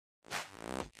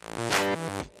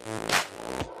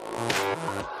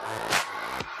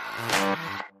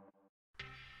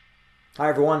Hi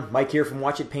everyone, Mike here from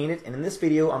Watch It Paint It, and in this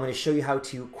video I'm going to show you how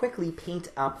to quickly paint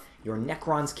up your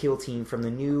Necron's Kill Team from the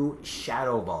new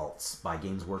Shadowvaults by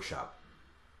Games Workshop.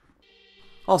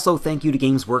 Also, thank you to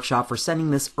Games Workshop for sending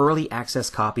this early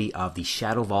access copy of the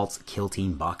Shadowvaults Kill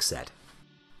Team box set.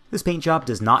 This paint job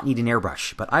does not need an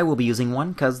airbrush, but I will be using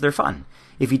one because they're fun.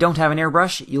 If you don't have an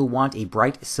airbrush, you'll want a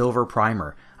bright silver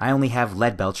primer. I only have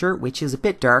Lead Belcher, which is a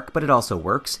bit dark, but it also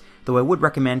works, though I would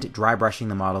recommend dry brushing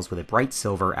the models with a bright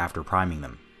silver after priming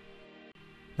them.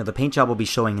 Now the paint job we'll be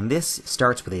showing in this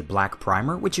starts with a black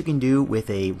primer, which you can do with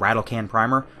a rattle can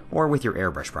primer or with your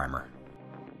airbrush primer.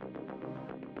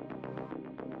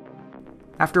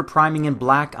 After priming in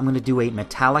black, I'm going to do a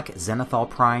metallic zenithal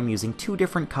prime using two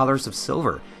different colors of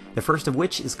silver. The first of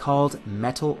which is called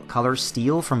Metal Color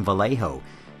Steel from Vallejo.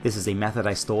 This is a method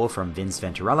I stole from Vince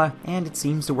Venturella, and it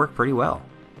seems to work pretty well.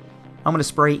 I'm going to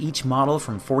spray each model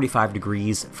from 45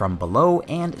 degrees from below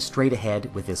and straight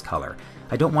ahead with this color.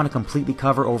 I don't want to completely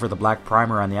cover over the black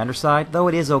primer on the underside, though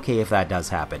it is okay if that does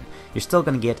happen. You're still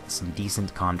going to get some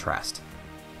decent contrast.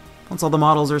 Once all the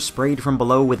models are sprayed from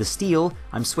below with a steel,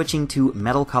 I'm switching to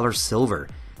Metal Color Silver.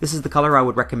 This is the color I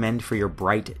would recommend for your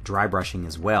bright dry brushing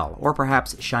as well, or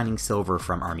perhaps Shining Silver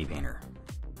from Army Painter.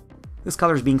 This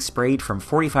color is being sprayed from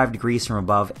 45 degrees from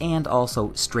above and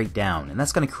also straight down, and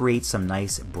that's going to create some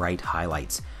nice bright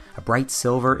highlights. A bright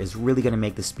silver is really going to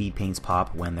make the speed paints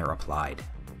pop when they're applied.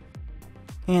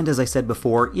 And as I said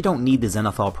before, you don't need the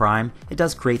zenithal prime. It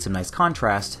does create some nice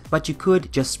contrast, but you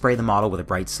could just spray the model with a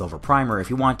bright silver primer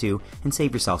if you want to and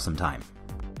save yourself some time.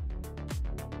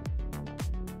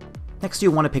 Next,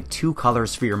 you'll want to pick two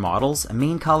colors for your models, a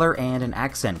main color and an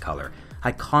accent color.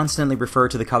 I constantly refer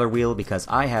to the color wheel because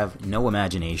I have no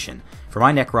imagination. For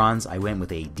my Necrons, I went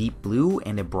with a deep blue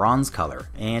and a bronze color,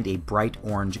 and a bright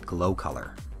orange glow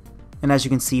color. And as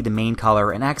you can see, the main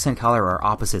color and accent color are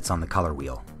opposites on the color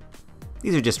wheel.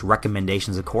 These are just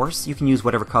recommendations, of course. You can use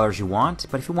whatever colors you want,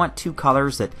 but if you want two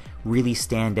colors that really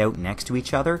stand out next to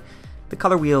each other, the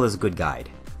color wheel is a good guide.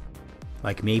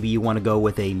 Like maybe you want to go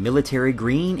with a military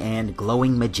green and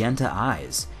glowing magenta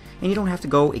eyes. And you don't have to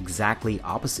go exactly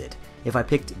opposite. If I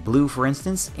picked blue, for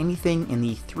instance, anything in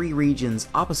the three regions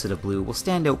opposite of blue will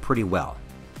stand out pretty well.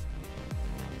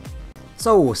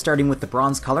 So, starting with the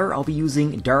bronze color, I'll be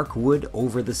using dark wood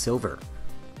over the silver.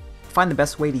 I find the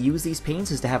best way to use these paints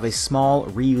is to have a small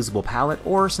reusable palette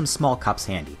or some small cups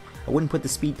handy. I wouldn't put the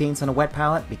speed paints on a wet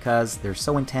palette because they're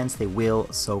so intense they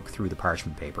will soak through the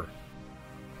parchment paper.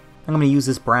 I'm going to use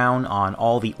this brown on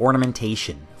all the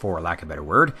ornamentation, for lack of a better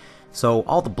word, so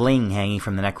all the bling hanging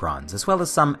from the Necrons, as well as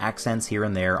some accents here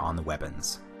and there on the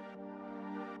weapons.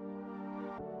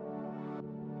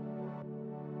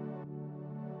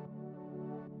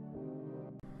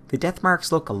 The death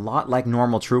marks look a lot like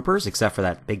normal troopers, except for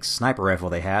that big sniper rifle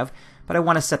they have, but I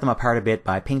want to set them apart a bit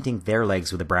by painting their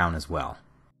legs with a brown as well.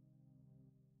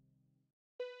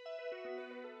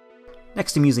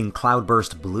 Next I'm using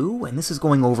Cloudburst Blue, and this is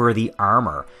going over the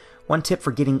armor. One tip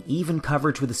for getting even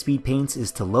coverage with the speed paints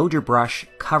is to load your brush,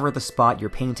 cover the spot you're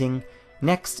painting,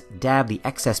 next dab the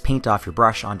excess paint off your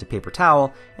brush onto paper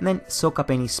towel, and then soak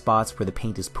up any spots where the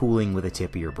paint is pooling with the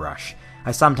tip of your brush.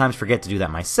 I sometimes forget to do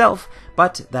that myself,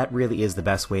 but that really is the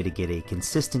best way to get a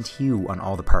consistent hue on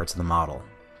all the parts of the model.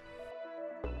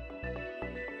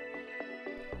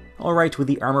 Alright, with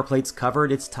the armor plates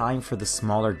covered, it's time for the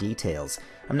smaller details.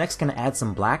 I'm next going to add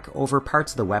some black over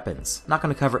parts of the weapons. Not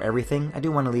going to cover everything, I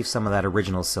do want to leave some of that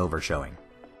original silver showing.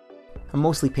 I'm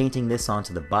mostly painting this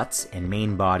onto the butts and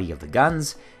main body of the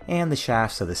guns, and the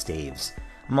shafts of the staves.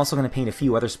 I'm also going to paint a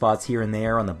few other spots here and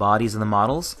there on the bodies of the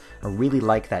models. I really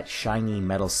like that shiny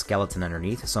metal skeleton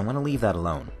underneath, so I'm going to leave that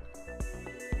alone.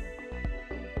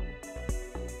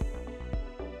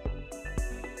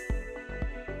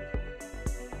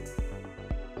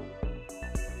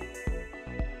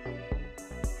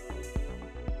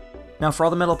 Now for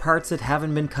all the metal parts that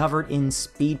haven't been covered in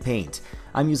speed paint,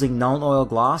 I'm using Null Oil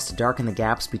Gloss to darken the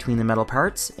gaps between the metal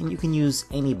parts, and you can use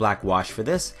any black wash for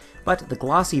this, but the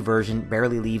glossy version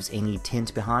barely leaves any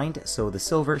tint behind, so the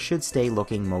silver should stay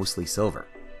looking mostly silver.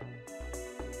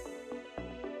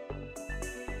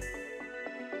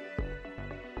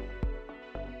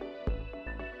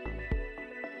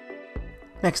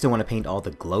 Next I want to paint all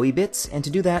the glowy bits, and to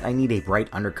do that I need a bright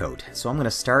undercoat, so I'm going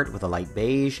to start with a light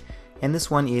beige, and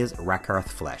this one is Rakarth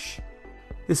Flesh.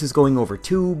 This is going over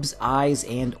tubes, eyes,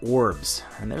 and orbs.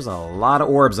 And there's a lot of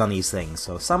orbs on these things,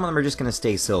 so some of them are just going to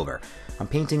stay silver. I'm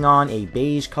painting on a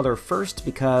beige color first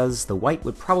because the white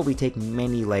would probably take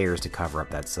many layers to cover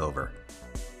up that silver.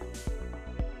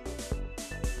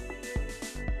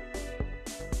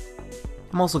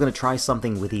 I'm also going to try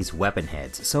something with these weapon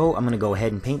heads, so I'm going to go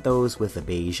ahead and paint those with the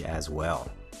beige as well.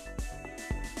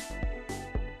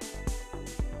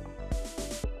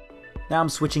 Now I'm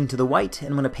switching to the white, and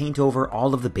I'm going to paint over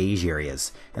all of the beige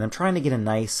areas, and I'm trying to get a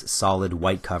nice solid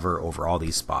white cover over all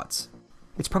these spots.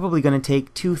 It's probably going to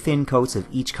take 2 thin coats of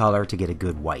each color to get a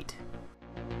good white.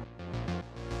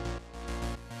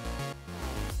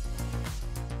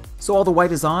 So all the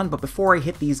white is on, but before I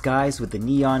hit these guys with the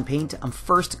neon paint, I'm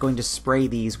first going to spray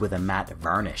these with a matte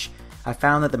varnish. I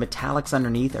found that the metallics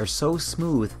underneath are so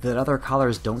smooth that other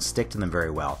colors don't stick to them very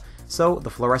well, so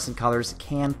the fluorescent colors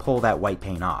can pull that white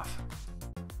paint off.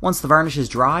 Once the varnish is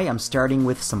dry, I'm starting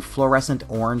with some fluorescent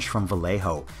orange from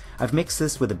Vallejo. I've mixed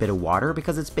this with a bit of water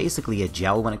because it's basically a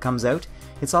gel when it comes out.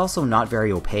 It's also not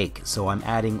very opaque, so I'm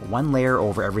adding 1 layer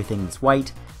over everything that's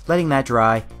white, letting that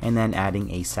dry, and then adding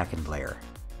a second layer.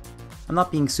 I'm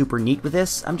not being super neat with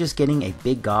this, I'm just getting a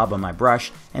big gob on my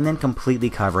brush and then completely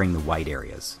covering the white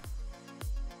areas.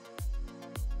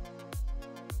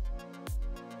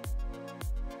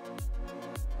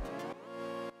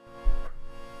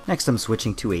 Next I'm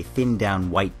switching to a thinned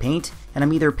down white paint, and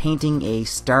I'm either painting a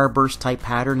starburst type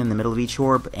pattern in the middle of each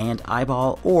orb and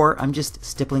eyeball, or I'm just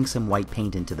stippling some white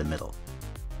paint into the middle.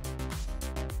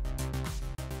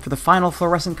 For the final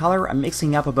fluorescent color, I'm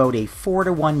mixing up about a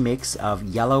 4-to-1 mix of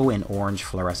yellow and orange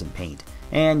fluorescent paint.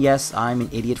 And yes, I'm an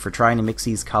idiot for trying to mix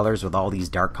these colors with all these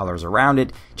dark colors around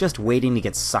it, just waiting to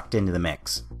get sucked into the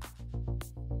mix.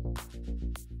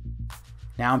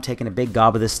 Now I'm taking a big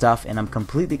gob of this stuff and I'm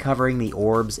completely covering the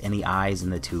orbs and the eyes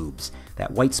and the tubes. That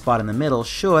white spot in the middle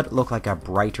should look like a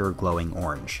brighter glowing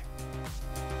orange.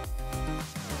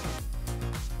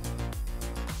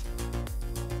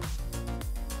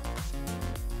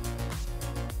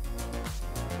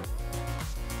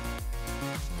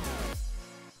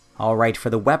 Alright, for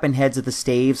the weapon heads of the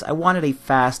staves, I wanted a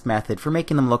fast method for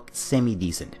making them look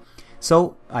semi-decent.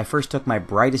 So I first took my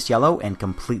brightest yellow and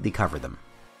completely covered them.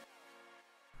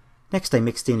 Next I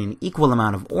mixed in an equal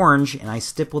amount of orange and I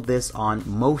stippled this on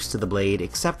most of the blade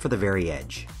except for the very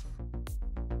edge.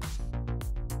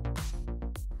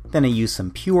 Then I used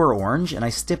some pure orange and I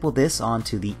stippled this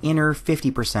onto the inner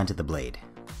 50% of the blade.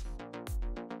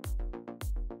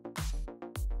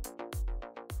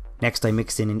 Next I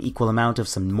mixed in an equal amount of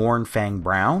some Mornfang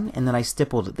brown, and then I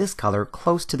stippled this color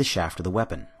close to the shaft of the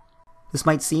weapon. This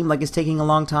might seem like it's taking a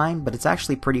long time, but it's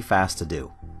actually pretty fast to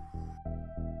do.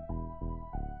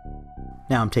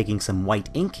 Now I'm taking some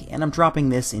white ink, and I'm dropping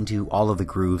this into all of the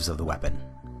grooves of the weapon.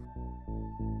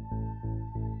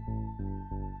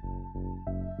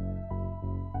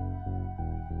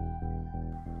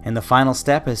 And the final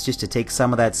step is just to take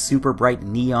some of that super bright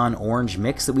neon orange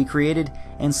mix that we created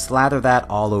and slather that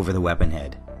all over the weapon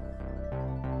head.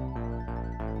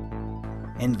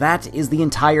 And that is the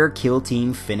entire Kill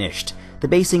Team finished. The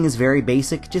basing is very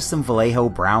basic, just some Vallejo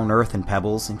brown earth and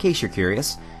pebbles, in case you're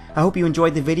curious. I hope you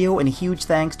enjoyed the video, and a huge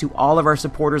thanks to all of our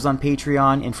supporters on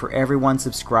Patreon and for everyone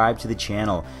subscribed to the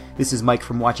channel. This is Mike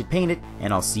from Watch It Paint It,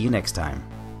 and I'll see you next time.